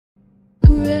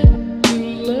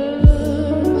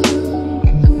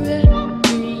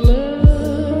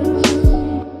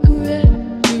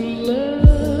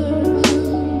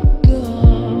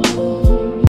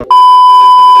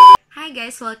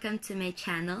welcome to my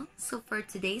channel. So for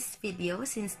today's video,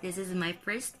 since this is my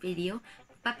first video,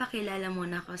 papakilala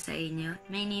muna ko sa inyo.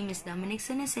 My name is Dominique,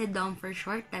 Sunnies Dom for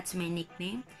short, that's my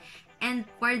nickname. And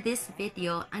for this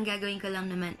video, ang gagawin ko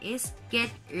lang naman is get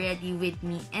ready with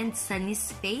me and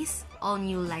Sunnies Face all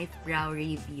new Lifebrow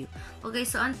review. Okay,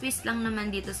 so ang twist lang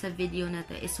naman dito sa video na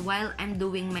to is while I'm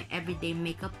doing my everyday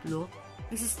makeup look,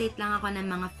 nagsistate lang ako ng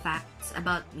mga facts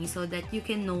about me so that you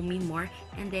can know me more.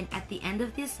 And then at the end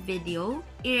of this video,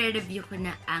 i-review ko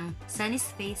na ang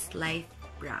Sunnies Face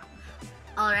Lifebrow.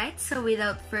 Alright, so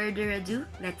without further ado,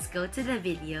 let's go to the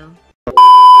video.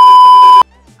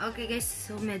 Okay guys,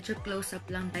 so medyo close-up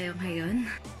lang tayo ngayon.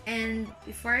 And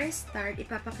before I start,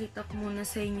 ipapakita ko muna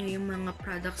sa inyo yung mga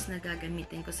products na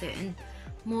gagamitin ko sa'yo. And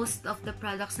most of the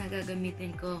products na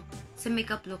gagamitin ko sa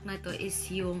makeup look na to is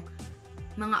yung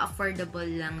mga affordable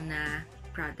lang na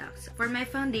products. For my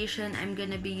foundation, I'm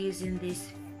gonna be using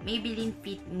this Maybelline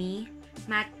Fit Me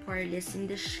Matte Poreless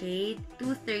in the shade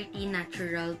 230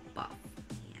 Natural Puff.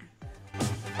 Ayan.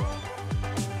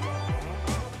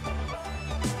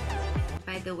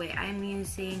 By the way, I'm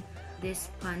using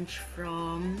this sponge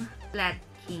from Glad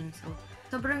King. So,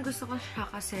 sobrang gusto ko siya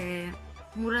kasi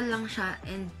mura lang siya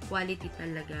and quality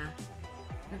talaga.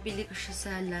 Nabili ko siya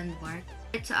sa Landmark.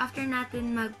 So, after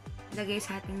natin maglagay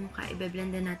sa ating mukha,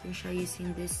 i-blend natin siya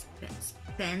using this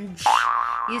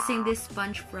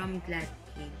sponge from Glad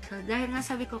King. So, dahil nga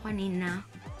sabi ko kanina,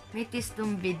 may twist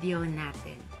tong video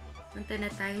natin. Punta na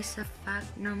tayo sa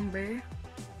fact number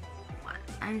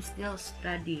 1. I'm still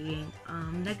studying.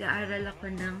 Nag-aaral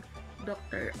ako ng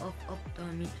Doctor of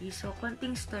Optometry. So,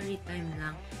 konting story time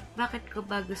lang. Bakit ko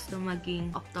ba gusto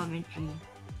maging optometry?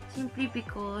 Simply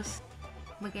because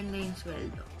maganda yung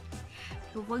sweldo.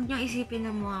 So, huwag niyong isipin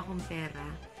na mukha akong pera.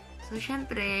 So,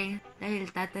 syempre, dahil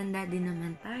tatanda din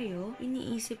naman tayo,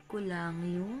 iniisip ko lang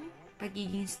yung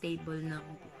pagiging stable ng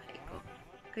buhay ko.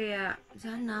 Kaya,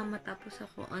 sana matapos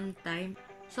ako on time.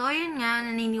 So, ayun nga,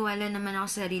 naniniwala naman ako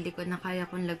sa sarili ko na kaya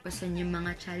kong lagpasan yung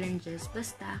mga challenges.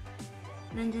 Basta,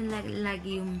 nandyan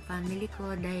lagi yung family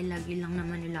ko dahil lagi lang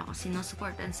naman nila ako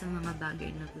sinusuportan sa mga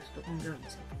bagay na gusto kong gawin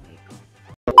sa buhay ko.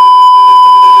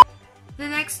 The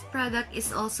next product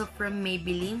is also from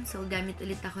Maybelline. So, gamit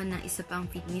ulit ako ng isa pang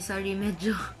Fit Me. Sorry,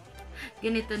 medyo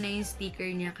ganito na yung sticker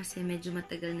niya kasi medyo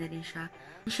matagal na rin siya.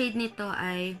 Ang shade nito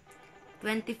ay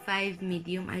 25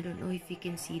 medium. I don't know if you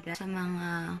can see that. Sa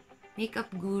mga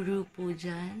makeup guru po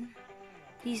dyan,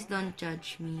 please don't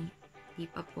judge me. Di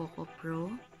pa po ko pro.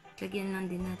 Lagyan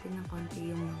lang din natin ng konti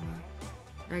yung mga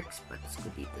dark spots ko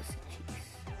dito sa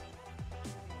cheeks.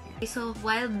 So,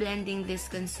 while blending this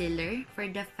concealer, for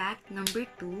the fact number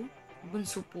 2,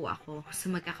 bunso po ako sa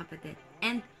magkakapatid.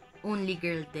 And only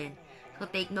girl din. So,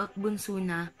 take note, bunso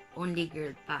na, only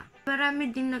girl pa.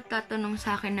 Marami din nagtatanong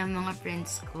sa akin ng mga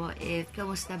friends ko if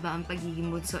kamusta ba ang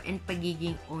pagiging bunso and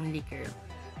pagiging only girl.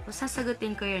 So,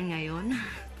 sasagutin ko yun ngayon.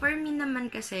 For me naman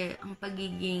kasi, ang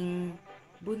pagiging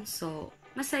bunso,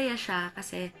 masaya siya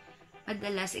kasi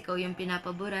madalas ikaw yung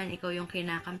pinapaboran, ikaw yung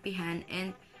kinakampihan,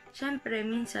 and syempre,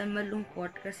 minsan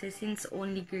malungkot kasi since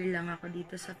only girl lang ako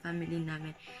dito sa family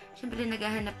namin. Syempre,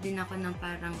 naghahanap din ako ng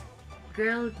parang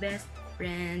girl best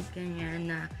friend, kanya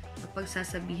na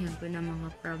mapagsasabihan ko ng mga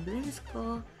problems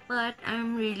ko. But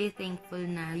I'm really thankful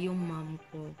na yung mom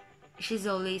ko, she's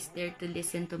always there to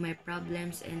listen to my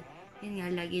problems, and yun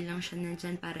nga, lagi lang siya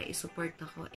nandyan para isupport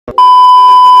ako.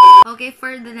 Okay,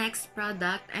 for the next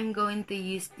product, I'm going to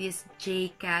use this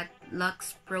Jcat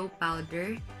Luxe Pro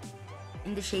Powder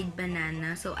in the shade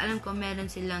Banana. So, alam ko meron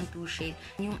silang 2 shade.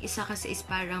 Yung isa kasi is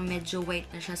parang medyo white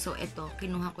na siya. So, ito,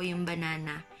 kinuha ko yung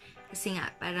Banana. Kasi nga,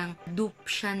 parang dupe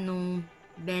siya nung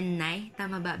Ben Nye.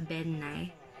 Tama ba? Ben Nye.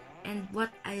 And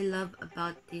what I love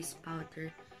about this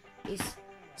powder is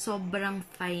sobrang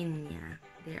fine niya.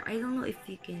 There. I don't know if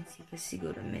you can see kasi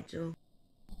siguro medyo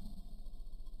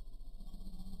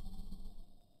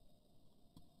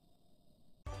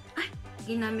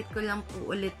ginamit ko lang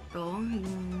po ulit to,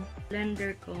 yung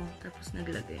blender ko, tapos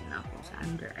naglagay na ako sa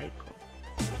under eye ko.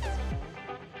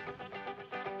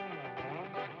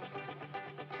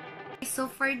 So,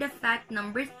 for the fact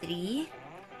number 3,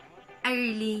 I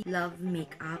really love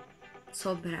makeup.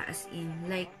 Sobra, as in.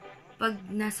 Like, pag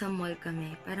nasa mall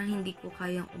kami, parang hindi ko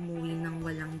kayang umuwi ng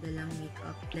walang dalang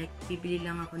makeup. Like, bibili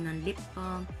lang ako ng lip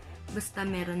balm, basta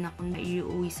meron akong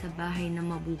iuwi sa bahay na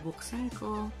mabubuksan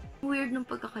ko. Weird nung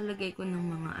pagkakalagay ko ng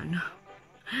mga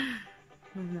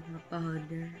ng mga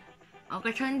powder.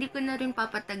 Okay, so hindi ko na rin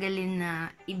papatagalin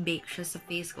na i-bake siya sa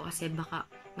face ko kasi baka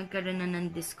magkaroon na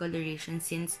ng discoloration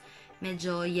since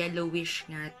medyo yellowish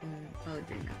nga itong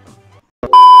powder na to.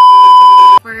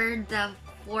 For the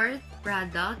fourth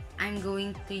product, I'm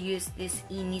going to use this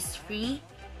Innisfree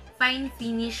Fine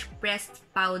Finish Pressed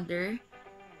Powder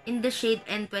in the shade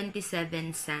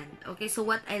N27 Sand. Okay, so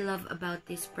what I love about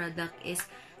this product is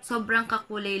sobrang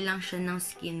kakulay lang siya ng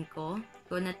skin ko.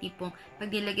 So, na tipong pag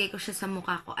nilagay ko siya sa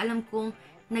mukha ko, alam kong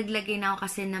naglagay na ako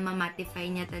kasi namamatify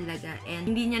niya talaga.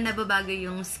 And hindi niya nababago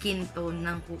yung skin tone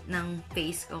ng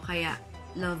face ko. Kaya,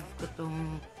 love ko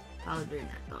tong powder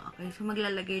na to. Okay, so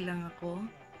maglalagay lang ako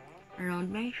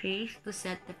around my face to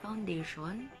set the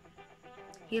foundation.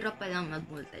 Hirap pa lang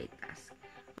mag-multitask.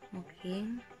 Okay.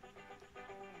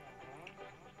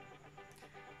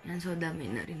 Yan, so dami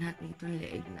na rin natin itong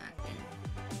leeg natin.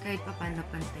 Kahit pa paano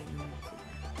pantay naman sila.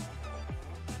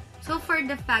 So, for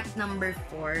the fact number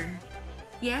 4,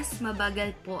 yes,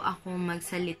 mabagal po ako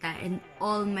magsalita and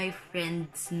all my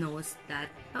friends knows that.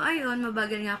 So, ayun,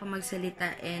 mabagal nga ako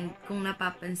magsalita and kung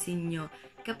napapansin nyo,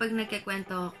 kapag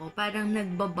nagkikwento ako, parang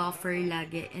nagbabuffer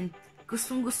lagi and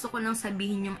gustong-gusto ko nang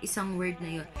sabihin yung isang word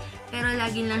na yun. Pero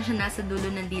lagi lang siya nasa dulo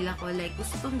ng dila ko. Like,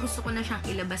 gustong-gusto ko na siyang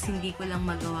ilabas, hindi ko lang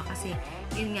magawa. Kasi,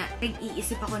 yun nga,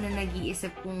 nag-iisip ako na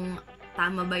nag-iisip kung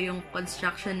tama ba yung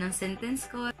construction ng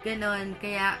sentence ko. Ganon.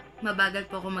 Kaya,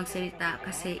 mabagal po ako magsalita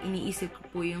kasi iniisip ko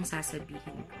po yung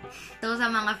sasabihin ko. So,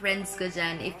 sa mga friends ko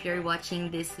dyan, if you're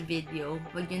watching this video,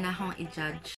 wag nyo na akong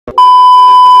i-judge.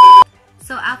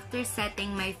 So, after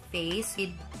setting my face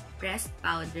with pressed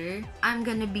powder, I'm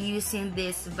gonna be using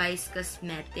this Vice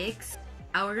Cosmetics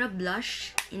Aura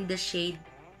Blush in the shade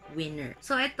Winner.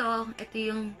 So, ito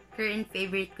yung current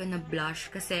favorite ko na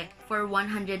blush kasi for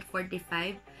 145,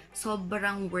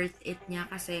 sobrang worth it niya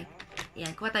kasi,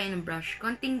 yan, kuha tayo ng brush.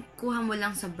 Konting kuha mo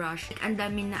lang sa brush, ang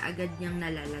dami na agad niyang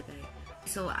nalalagay.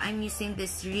 So, I'm using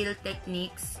this Real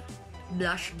Techniques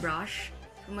blush brush.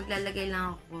 So, maglalagay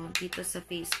lang ako dito sa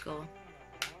face ko.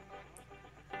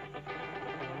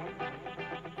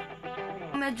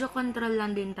 Medyo control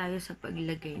lang din tayo sa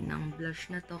paglagay ng blush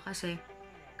na to kasi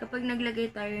kapag naglagay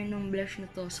tayo ng blush na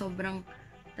to, sobrang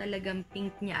talagang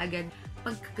pink niya agad.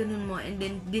 Pag ganun mo and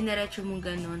then dinerecho mo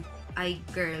ganun, ay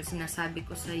girl, sinasabi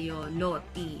ko sa'yo,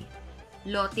 loti.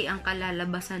 Loti ang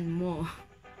kalalabasan mo.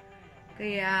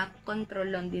 Kaya control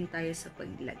lang din tayo sa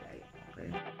paglagay. Okay?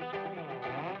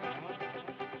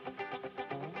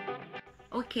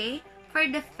 Okay, for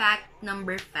the fact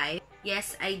number 5,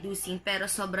 yes, I do sing, pero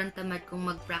sobrang tamad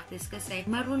kong mag-practice kasi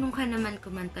marunong ka naman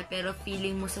kumanta, pero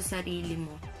feeling mo sa sarili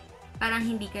mo, parang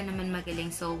hindi ka naman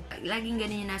magaling. So, laging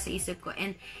ganun yung nasa isip ko.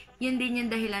 And, yun din yung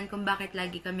dahilan kung bakit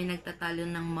lagi kami nagtatalo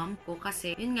ng mom ko.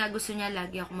 Kasi, yun nga, gusto niya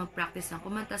lagi ako mag-practice ng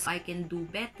kumanta so I can do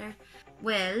better.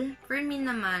 Well, for me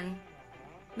naman,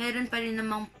 meron pa rin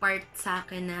namang part sa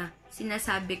akin na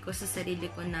sinasabi ko sa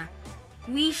sarili ko na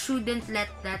we shouldn't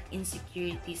let that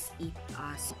insecurities eat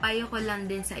us. Payo ko lang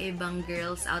din sa ibang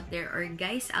girls out there or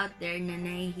guys out there na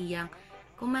nahihiyang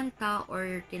kumanta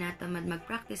or tinatamad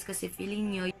mag-practice kasi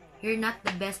feeling nyo you're not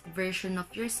the best version of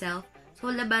yourself. So,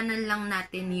 labanan lang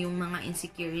natin yung mga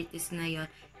insecurities na yon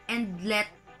and let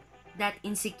that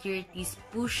insecurities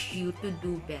push you to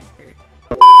do better.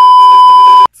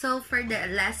 So, for the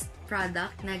last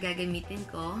product na gagamitin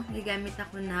ko, gagamit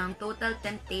ako ng Total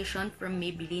Temptation from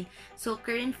Maybelline. So,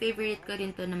 current favorite ko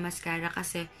rin to na mascara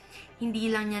kasi hindi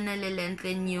lang niya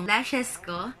nalilengthen yung lashes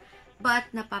ko, but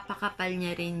napapakapal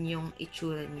niya rin yung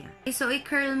itsura niya. Okay, so,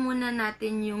 i-curl muna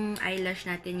natin yung eyelash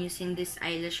natin using this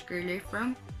eyelash curler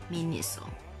from Miniso.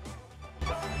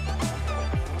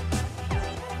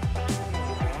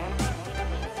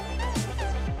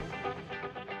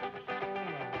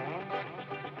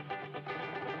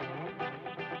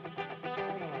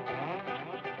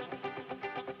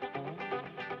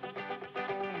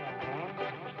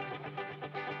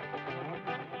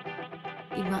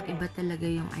 Ibang-iba talaga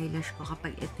yung eyelash ko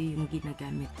kapag ito yung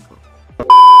ginagamit ko.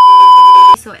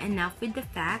 So, enough with the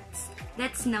facts.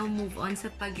 Let's now move on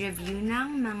sa pag-review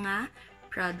ng mga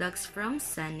products from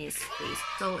Sunnies Face.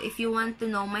 So, if you want to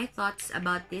know my thoughts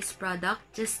about this product,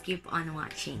 just keep on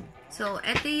watching. So,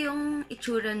 ito yung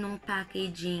itsura ng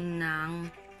packaging ng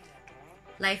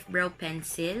Lifebrow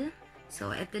Pencil. So,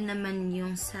 ito naman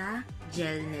yung sa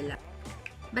gel nila.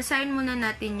 Basahin muna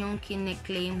natin yung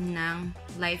kine-claim ng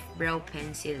Lifebrow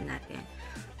Pencil natin.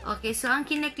 Okay, so ang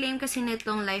kine-claim kasi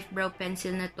nitong Lifebrow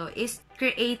Pencil na to is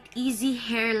create easy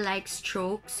hair-like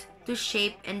strokes to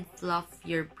shape and fluff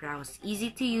your brows. Easy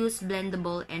to use,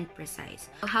 blendable, and precise.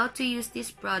 So how to use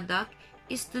this product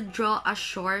is to draw a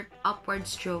short upward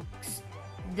strokes,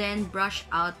 then brush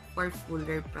out for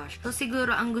fuller brush. So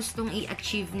siguro ang gustong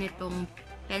i-achieve nitong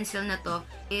pencil na to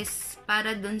is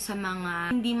para dun sa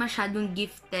mga hindi masyadong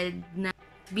gifted na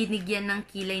binigyan ng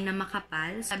kilay na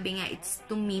makapal. Sabi nga, it's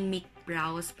to mimic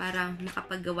brows para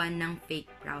makapagawa ng fake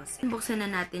brows. Buksan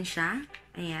na natin siya.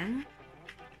 Ayan.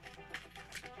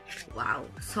 Wow,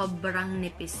 sobrang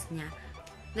nipis niya.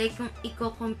 Like, kung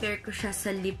i-compare ko siya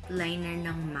sa lip liner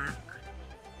ng MAC,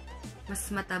 mas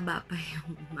mataba pa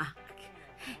yung MAC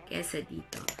kesa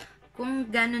dito. Kung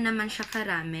gano'n naman siya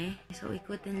karami, so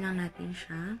ikutin lang natin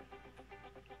siya.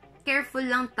 Careful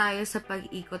lang tayo sa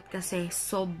pag-ikot kasi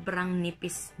sobrang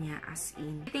nipis niya, as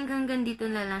in. I think hanggang dito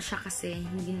na lang siya kasi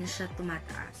hindi na siya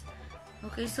tumataas.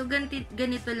 Okay, so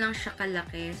ganito lang siya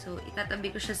kalaki. So,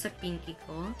 itatabi ko siya sa pinky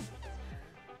ko.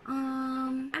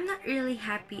 I'm not really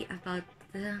happy about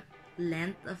the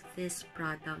length of this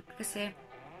product kasi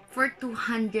for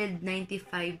 295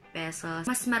 pesos,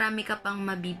 mas marami ka pang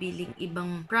mabibiling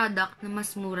ibang product na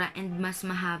mas mura and mas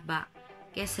mahaba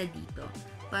kesa dito.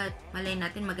 But, malay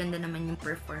natin maganda naman yung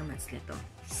performance nito.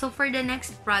 So, for the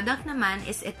next product naman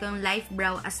is itong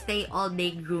Lifebrow Stay All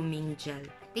Day Grooming Gel.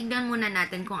 Tignan muna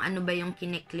natin kung ano ba yung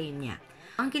kine-claim niya.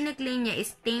 Ang kine-claim niya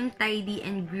is tame, tidy,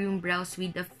 and groom brows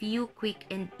with a few quick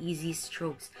and easy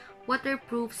strokes.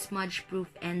 Waterproof, smudge-proof,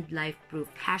 and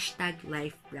life-proof.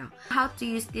 #Lifebrow. How to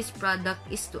use this product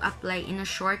is to apply in a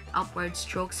short upward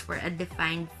strokes for a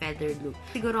defined feather look.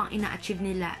 Siguro ang ina-achieve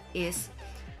nila is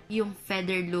yung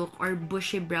feather look or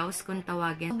bushy brows kung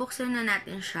tawagin. Buksan na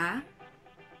natin siya.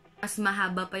 Mas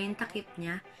mahaba pa yung takip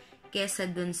niya kesa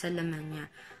dun sa laman niya.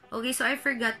 Okay, so I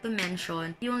forgot to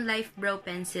mention, yung Lifebrow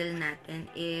pencil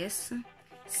natin is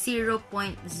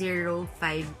 0.05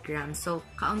 grams. So,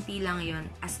 kaunti lang yun.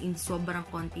 As in, sobrang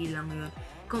konti lang yun.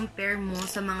 Compare mo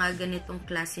sa mga ganitong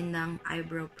klase ng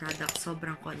eyebrow product,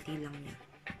 sobrang konti lang yun.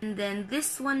 And then,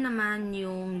 this one naman,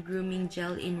 yung grooming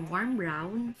gel in warm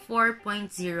brown,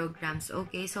 4.0 grams.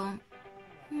 Okay, so,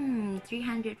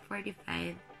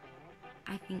 345.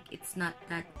 I think it's not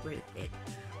that worth it.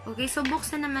 Okay, so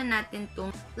buksan naman natin tong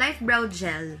Lifebrow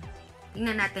Gel.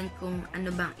 Tingnan natin kung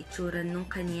ano bang itsura nung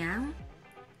kanyang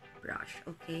brush,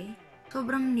 okay?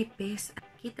 Sobrang nipis.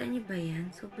 Kita niyo ba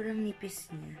yan? Sobrang nipis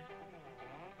niya.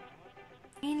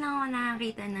 Ngayon lang ako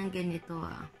nakakita ng ganito,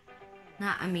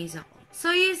 Na-amaze ako. So,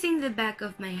 using the back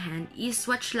of my hand,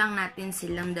 i-swatch lang natin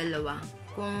silang dalawa.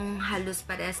 Kung halos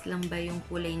parehas lang ba yung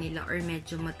kulay nila or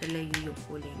medyo magkalayo yung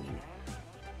kulay nila.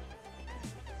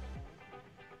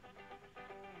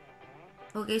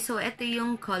 Okay, so ito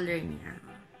yung color niya.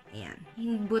 Ayan.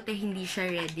 Buti hindi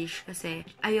siya reddish kasi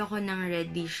ayoko ng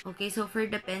reddish. Okay, so for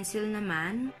the pencil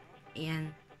naman,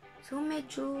 ayan. So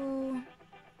medyo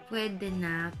pwede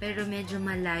na, pero medyo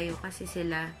malayo kasi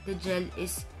sila. The gel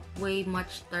is way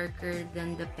much darker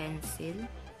than the pencil.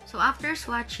 So after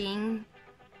swatching,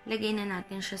 lagay na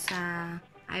natin siya sa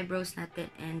eyebrows natin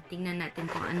and tingnan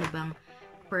natin kung ano bang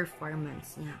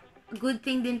performance niya. Good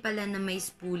thing din pala na may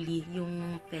spoolie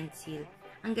yung pencil.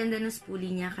 Ang ganda ng spoolie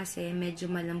niya kasi medyo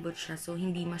malambot siya, so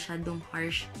hindi masyadong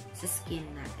harsh sa skin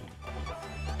natin.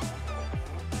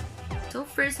 So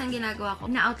first, ang ginagawa ko,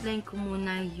 na-outline ko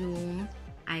muna yung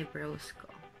eyebrows ko.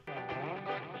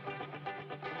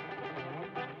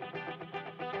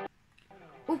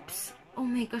 Oops! Oh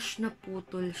my gosh,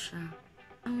 naputol siya.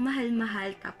 Ang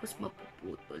mahal-mahal, tapos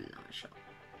mapuputol lang siya.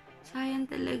 Sayang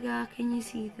talaga. Can you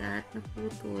see that?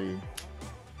 Naputol.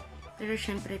 Pero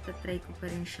syempre, try ko pa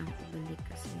rin siyang ibalik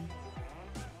kasi.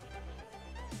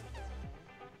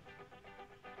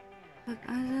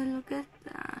 Look at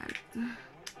that.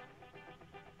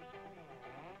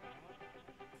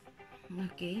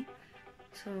 Okay.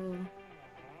 So,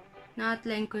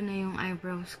 na-outline ko na yung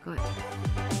eyebrows ko.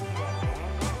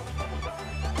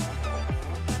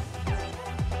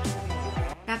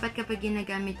 Dapat kapag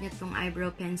ginagamit nyo tong eyebrow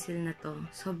pencil na to,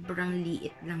 sobrang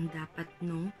liit lang dapat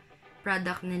nung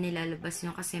product na nilalabas nyo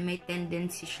kasi may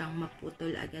tendency siyang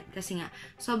maputol agad. Kasi nga,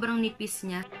 sobrang nipis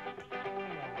niya.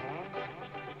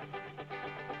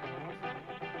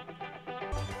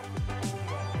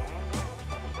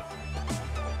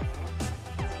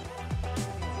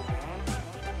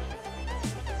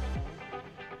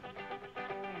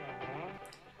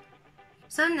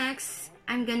 So next,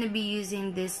 I'm gonna be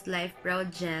using this Lifebrow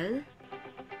Gel.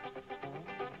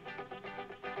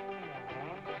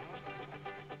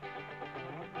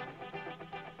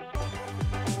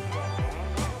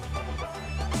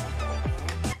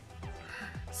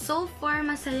 So far,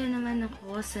 masaya naman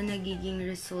ako sa nagiging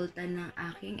resulta ng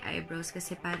aking eyebrows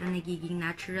kasi parang nagiging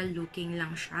natural looking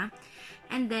lang siya.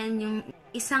 And then, yung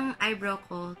isang eyebrow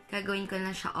ko, gagawin ko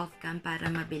lang siya off-cam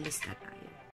para mabilis na tayo.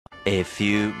 A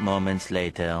few moments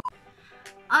later.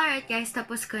 Alright guys,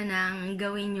 tapos ko nang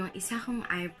gawin yung isa kong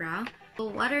eyebrow.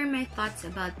 So, what are my thoughts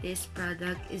about this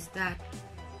product is that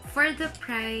For the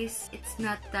price, it's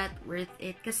not that worth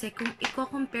it. Kasi kung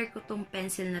i-compare ko tong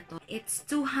pencil na to, it's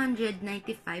 $295.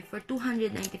 For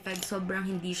 $295, sobrang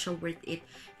hindi siya worth it.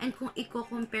 And kung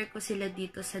i-compare ko sila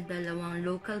dito sa dalawang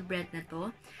local brand na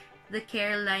to, the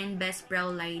Careline Best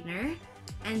Brow Liner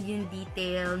and yung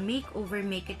Detail Makeover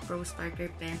Make It Pro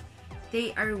Starter Pen,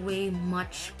 they are way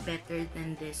much better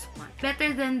than this one.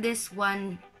 Better than this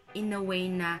one in a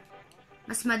way na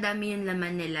mas madami yung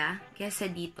laman nila kesa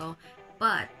dito.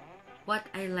 But, what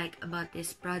I like about this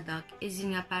product is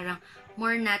yung nga parang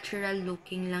more natural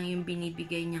looking lang yung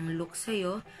binibigay niyang look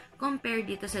sa'yo compared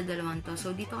dito sa dalawang to.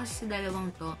 So, dito kasi sa dalawang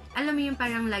to, alam mo yung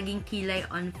parang laging kilay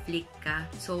on flick ka.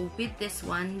 So, with this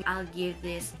one, I'll give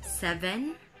this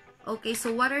 7. Okay,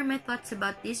 so what are my thoughts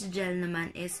about this gel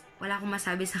naman is, wala akong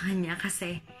masabi sa kanya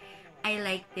kasi I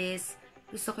like this.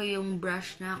 Gusto ko yung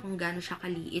brush na kung gaano siya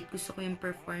kaliit. Gusto ko yung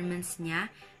performance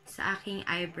niya sa aking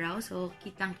eyebrow. So,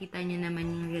 kitang-kita nyo naman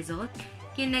yung result.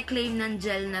 Kine-claim ng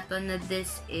gel na to na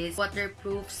this is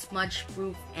waterproof,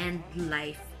 smudge-proof, and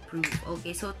life-proof.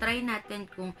 Okay, so try natin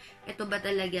kung ito ba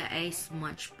talaga ay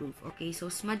smudge-proof. Okay,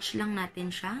 so smudge lang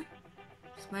natin siya.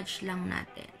 Smudge lang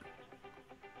natin.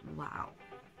 Wow.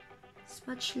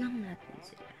 Smudge lang natin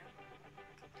sila.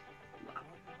 Wow.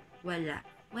 Wala.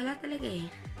 Wala talaga eh.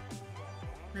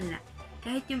 Wala.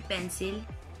 Kahit yung pencil,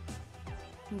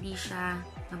 hindi siya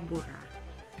nabura.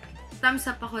 Thumbs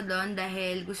up ako doon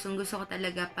dahil gustong-gusto ko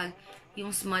talaga pag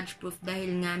yung smudge proof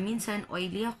dahil nga minsan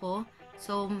oily ako.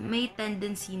 So, may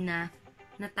tendency na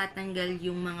natatanggal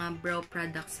yung mga brow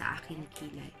products sa aking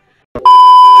kilay.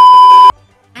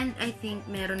 And I think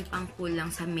meron pang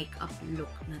kulang sa makeup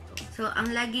look na to. So,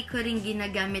 ang lagi ko rin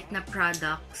ginagamit na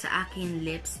product sa aking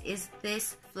lips is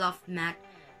this Fluffmatte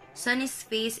Sunnies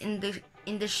Face in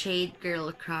the shade Girl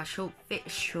Crush.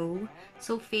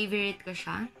 So favorite ko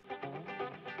siya.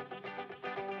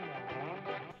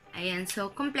 Ayan,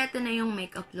 so kompleto na yung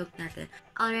makeup look natin.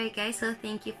 Alright guys, so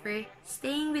thank you for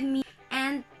staying with me.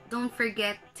 And don't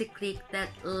forget to click that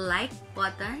like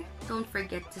button. Don't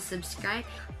forget to subscribe.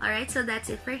 Alright, so that's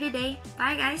it for today.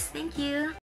 Bye guys, thank you!